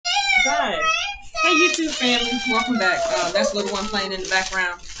Hi. Hey YouTube family, welcome back. That's little one playing in the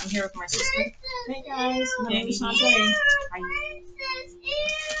background. I'm here with my sister. Hey guys, my name is Shantae.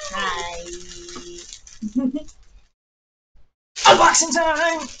 Hi. Unboxing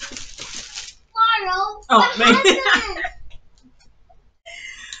time! Mario. Oh, man.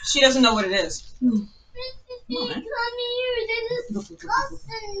 She doesn't know what it is. Come here. This is cousin.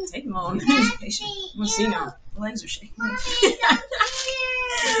 Take long. Let's see now. My legs are shaking.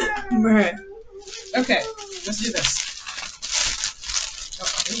 Bruh. Okay, let's do this. Oh,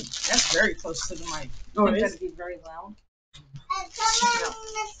 ooh, that's very close to the mic. Oh, I think it that'd is? be very loud.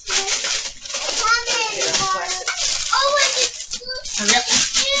 Hurry up.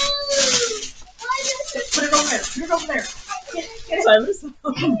 Put it over there. Put it over there. Sorry, listen.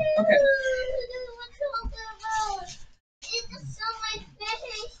 Okay.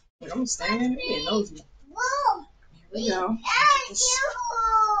 Wait, I'm standing in it. It knows me. Here we go.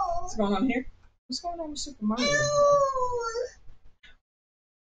 What's going on here? What's going on with Super Mario?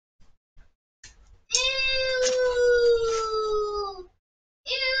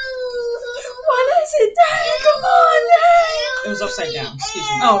 What is it, Daddy? Come on, Dad. It was upside down. Excuse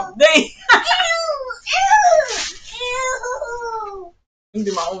me. Oh, dang. Let me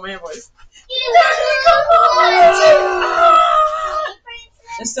do my old man voice. Daddy, come on. What is it? Ah.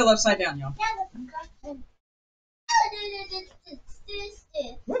 It's still upside down, y'all.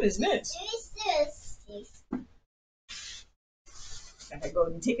 What is this? Got that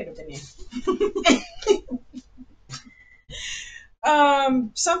golden ticket up in there.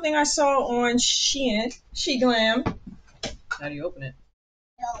 Something I saw on SEIN SheGlam. How do you open it?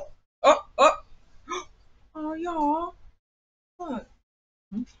 Oh, oh, oh, y'all. Look.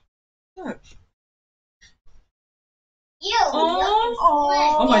 Look.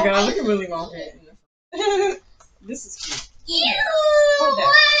 Oh my God! Look at Willy Wonka. This is cute. Hold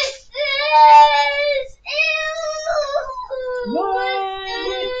that. What?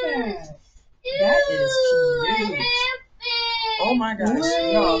 That is cute. Oh my gosh,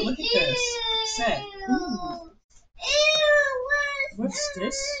 y'all! Look at this set. Ooh. What's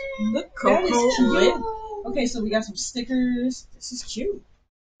this? Look, that is cute. Okay, so we got some stickers. This is cute.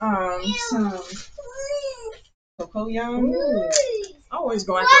 Some Cocoa Yum. I always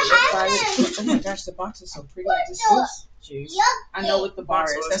go after the Oh my gosh, the box is so pretty. This is juice. I know what the bar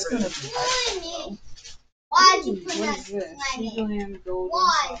is. That's gonna be. Why'd you put What that is this? slime in? SheGlam Golden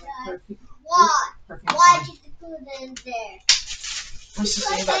Why, Solid Perfume. Why? Perfume. Why'd you put it in there? What's the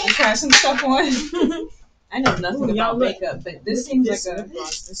thing about you try some stuff on? I know nothing Ooh, y'all about look. makeup, but this Look seems at like this a. lip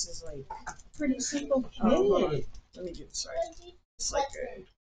gloss. This is like Pretty simple kit. Oh, hold on. Let me get this right. It's like a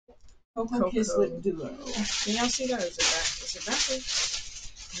Cocoa Kiss Cocoa. Lip Duo. Can y'all see that? Is it backwards?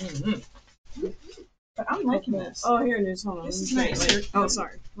 Mm-hmm. But I'm liking this. Oh, here it is. Hold on. This is Let me nice. get it. Oh,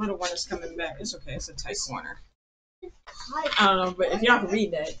 sorry. Little one is coming back. It's okay. It's a tight corner. I don't know, but if y'all can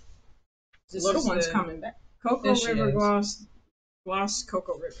read that, this Little is one's the coming back. Cocoa There she River is. gloss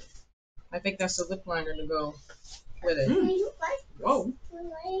Cocoa River. I think that's the lip liner to go with it. Whoa.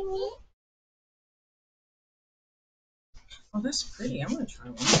 Oh, that's pretty. I'm gonna try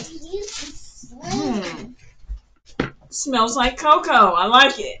one. Smells like cocoa. I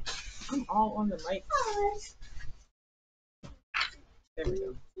like it. I'm all on the mic. There we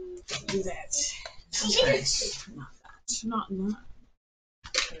go. Do that. Okay. Not that.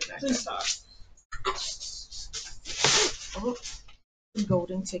 Put it back Please up. stop. Oh, the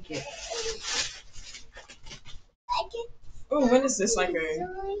golden ticket. Oh, what is this? Like a?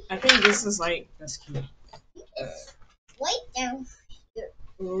 I think this is like That's cute. Wait down.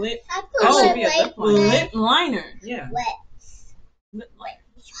 lip. I put That should my be a lip leg liner. Lip liner. Yeah. wet. Lip liner.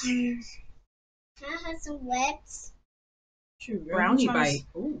 Can I have some wets? Shoot, girl, Brownie I'm trying to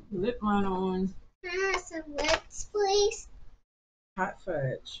bite. Ooh. Lip liner on. Can I have some wets, please? Hot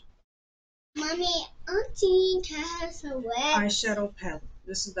fudge. Mommy, Auntie, can I have some wets? Eyeshadow palette.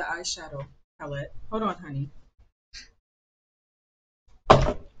 This is the eyeshadow palette. Hold on, honey.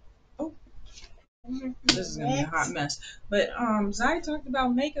 This is gonna be a hot mess. But Zai talked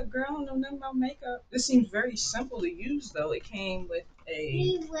about makeup. Girl, I don't know nothing about makeup. This seems very simple to use though. It came with a,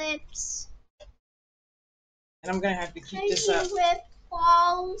 3 whips. and I'm gonna have to keep 3 this up whip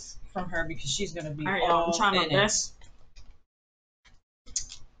balls. from her because she's gonna be All right, all y'all. I'm trying my in best.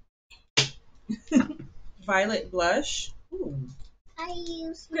 it. Violet blush. Ooh. I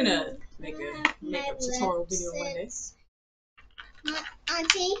use I'm gonna make a makeup tutorial video one day.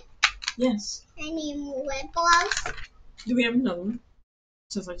 Auntie, Yes. I need more lip gloss. Do we have another one?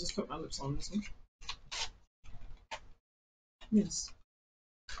 Since I just put my lips on this one. Yes.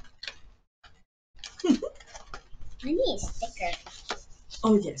 I need a sticker.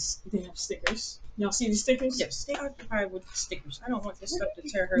 Oh yes, they have stickers. Y'all see the stickers? Yes, stay occupied with the stickers. I don't want this stuff to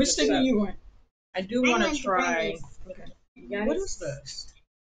tear her. Which sticker up. you want? I do want to try. Okay. You got What it? is this?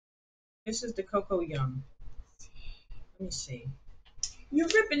 This is the Cocoa Yum. Let me see. You're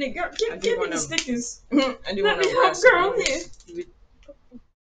ripping it, girl. Give me the stickers. I do Let want me to help, wrestle girl. this. Here.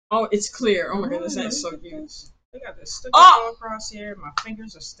 Oh, it's clear. Oh my goodness, that's so cute. They got the stickers Oh! all across here. My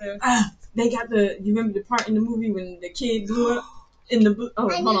fingers are stiff. They got the. You remember the part in the movie when the kid blew up in the blue? Oh,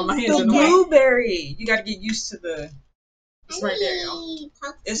 hold on, my hands The in the way. blueberry. You got to get used to the. It's right there, y'all.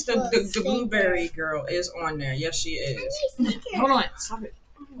 It's the blueberry girl is on there. Yes, she is. Hold on, stop it.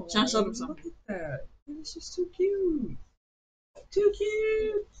 Oh, Trying to show them something. look at that. This is too cute. Too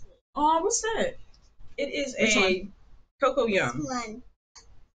cute. Oh, what's that? It is Which a Cocoa Yum.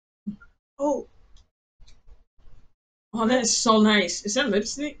 Oh, Oh, that is so nice. Is that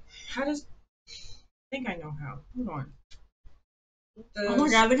lipstick? how does? I think I know how. Hold on. Oh my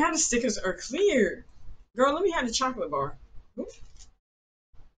god, look how the stickers are clear. Girl, let me have the chocolate bar.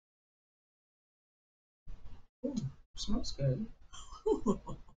 Ooh, smells good.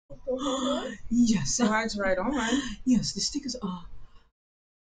 Yes. Slides right on. Yes, the stickers are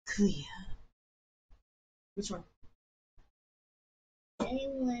clear. Which one? I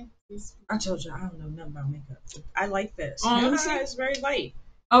want this. I told you I don't know nothing about makeup. I like this. Oh, let me see. It's very light.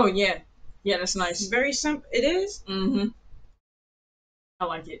 Oh yeah, yeah, that's It's nice. very simple. It is. Mm-hmm. I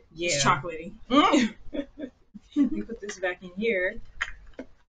like it. Yeah. It's chocolatey. You put this back in here.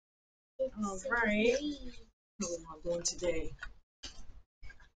 All right. What am I doing today?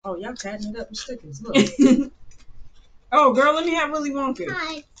 Oh, y'all tatting it up with stickers. Look. Oh, girl, let me have Willy Wonka.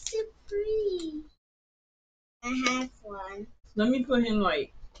 Hi, it's so pretty. I have one. Let me put him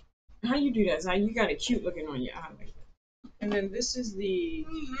like. How you do that? How you got it cute looking on your eye like that? And then this is the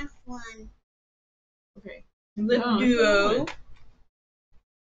I have one. Okay. lip No, duo.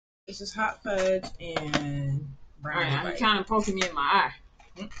 This is hot fudge and All brownie right, bite. you kind of poking me in my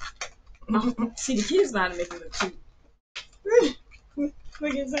eye. See, the kids know how to make it look cute.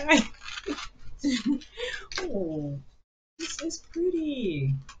 Look at that. Oh, this is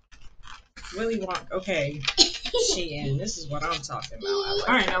pretty. Willy Wonka. Okay. Shein. This is what I'm talking about. I like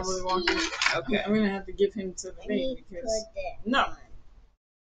All right, this. now Willy Wonka. Okay. I'm gonna have to give him to the baby because no.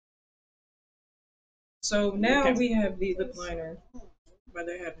 So now Okay. we have the lip liner. Where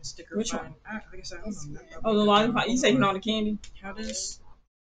they're having sticker Which fun. one? Like I said, I don't know nothing about Oh, the makeup. lollipop. You taking all the candy? How does?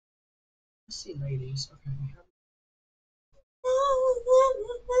 Let's see, ladies. Okay.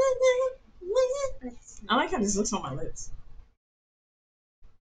 I like how this looks on my lips.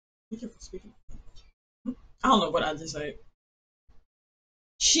 Be careful speaking. I don't know what I just said.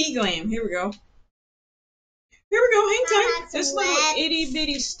 SheGlam. Here we go. Here we go. Hang tight. This little itty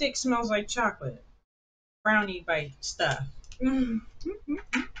bitty stick smells like chocolate. Brownie bite stuff.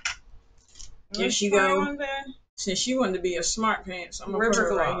 Here she go. Since she wanted to be a smart pants, I'm gonna put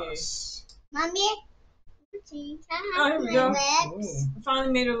her right here. Mommy, Oh, here we go. I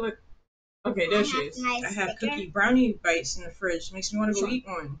finally made her look. Okay, there she is. I have cookie brownie bites in the fridge. Makes me want to go eat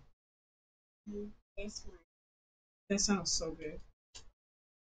one. This one. That sounds so good.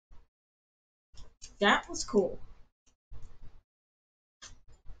 That was cool.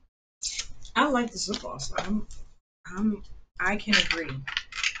 I like this lip gloss. I can agree.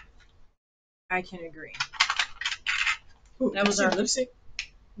 I can agree. Ooh, That was our lipstick.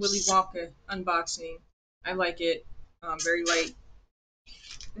 Willy Wonka unboxing. I like it. Very light.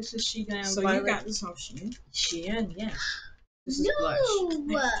 This is SheGlam. So Violet. you got this on Shein? Shein, yes. This is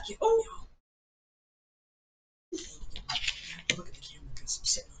blush. Oh. Look at the camera because I'm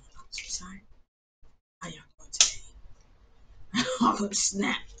sitting on the opposite side. How y'all doing today? Oh,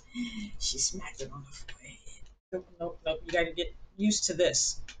 snap. She smacked it on the forehead. Nope. You gotta get used to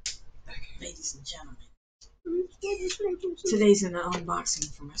this. Okay, ladies and gentlemen. Today's an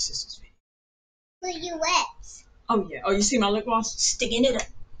unboxing for my sister's video. Put your lips. Oh, yeah. Oh, you see my lip gloss? Sticking it up.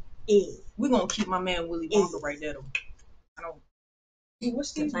 Yeah. We're gonna keep my man Willy Wonka right there. I don't. Hey,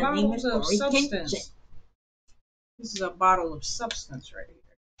 what's these bottles of substance? This is a bottle of substance right here.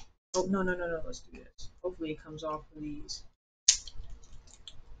 Oh, no. Let's do this. Hopefully it comes off of these.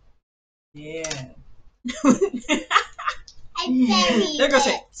 Yeah. There goes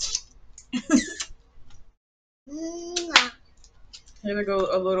it. Here we go,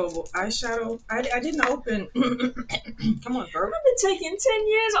 a little eyeshadow. I didn't open. Come on, girl. I've been taking 10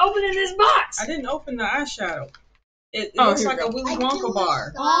 years opening this box. I didn't open the eyeshadow. It looks like a Willy Wonka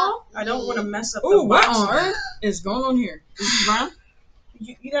bar. Oh, I don't want to mess up ooh, the what box. on earth is going on here? Is this brown?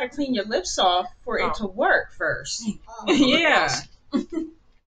 You got to clean your lips off for it to work first. Oh. Yeah.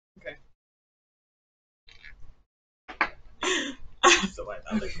 Okay. I have to wipe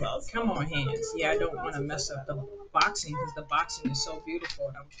out the gloves. Come on, hands. Yeah, I don't want to mess up the boxing because the boxing is so beautiful,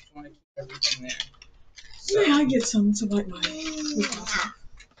 and I just want to keep everything there. So, May I get some to wipe my gloves off?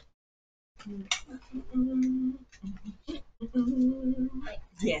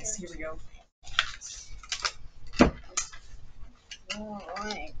 Yes, here we go.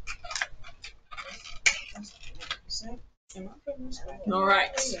 Alright. Am I putting this away? All right.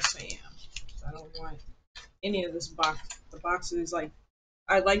 Yes, I am. I don't want any of this box. The box is like,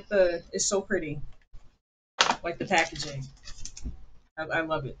 I like it's so pretty. Like the packaging. I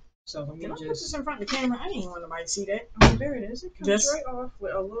love it. So let me Can I put just. this in front of the camera? I didn't want nobody to see that. Oh, there it is. It comes Just- right off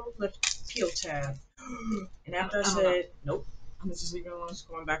with a little lift peel tab. And after I I don't said, nope, I'm gonna just leave it alone. it's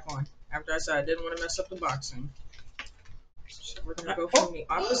going back on. After I said I didn't want to mess up the boxing. So we're gonna go Oh. from the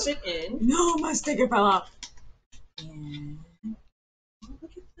opposite end. No, my sticker fell off. And oh,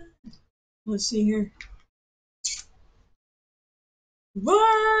 look at that. Let's see here.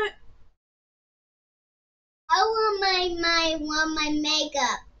 What? I want my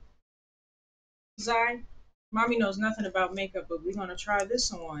makeup. Zai, mommy knows nothing about makeup, but we're gonna try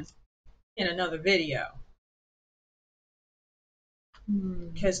this on in another video.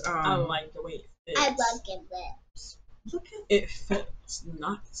 Because I like the way it fits. I like it lips. Look at it. Feels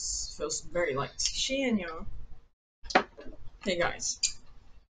nice. Feels very light. Shein, y'all. Hey guys,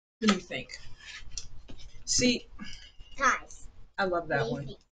 what do you think? See, Guys. I love that what one.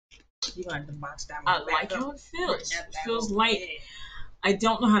 do you You're gonna have to box that I one back like up. how it feels. Bring that It back feels over. light. Yeah. I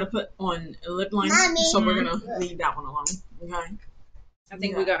don't know how to put on a lip liner, Mommy. so we're gonna Mhm. leave that one alone. Okay. I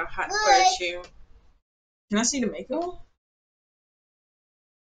think Yeah. we got a hot What? fudge here. Can I see the makeup?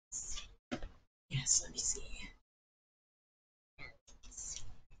 Yes, let me see.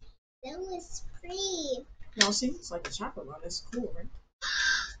 That was pretty. Y'all see? It's like a chocolate one. It's cool, right?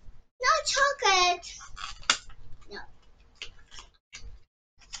 Not chocolate. No.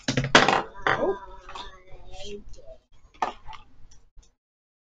 Oh. I did.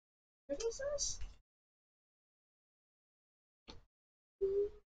 What is this?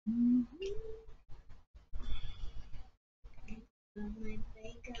 My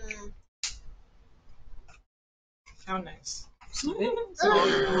makeup. How nice.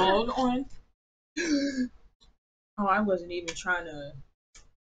 Hold on. Oh, I wasn't even trying to.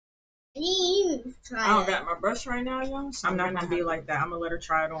 I didn't even try I don't it. got my brush right now, y'all. So I'm not gonna be have like that. I'm gonna let her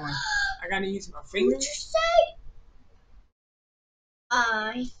try it on. I gotta use my What'd finger. you say?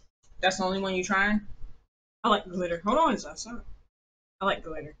 That's the only one you trying? I like glitter. Hold on, sorry. I like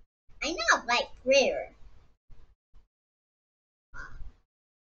glitter. I not like glitter.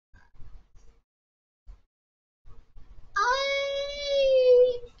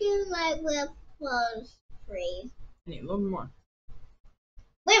 I do like lip gloss free. I need a little more.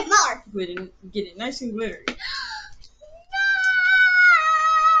 Wait more. Glitter, get it nice and glittery.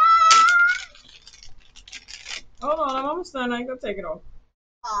 Hold on, I'm almost done. I ain't gonna take it off.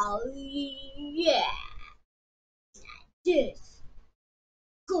 Oh yeah. This.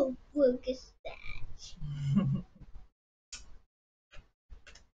 Go focus that.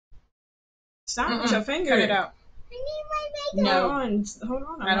 Stop with your finger. Cut it out. I need my makeup. No. Hold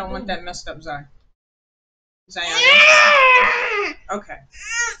on. I don't want that messed up, Zai. Zai, okay.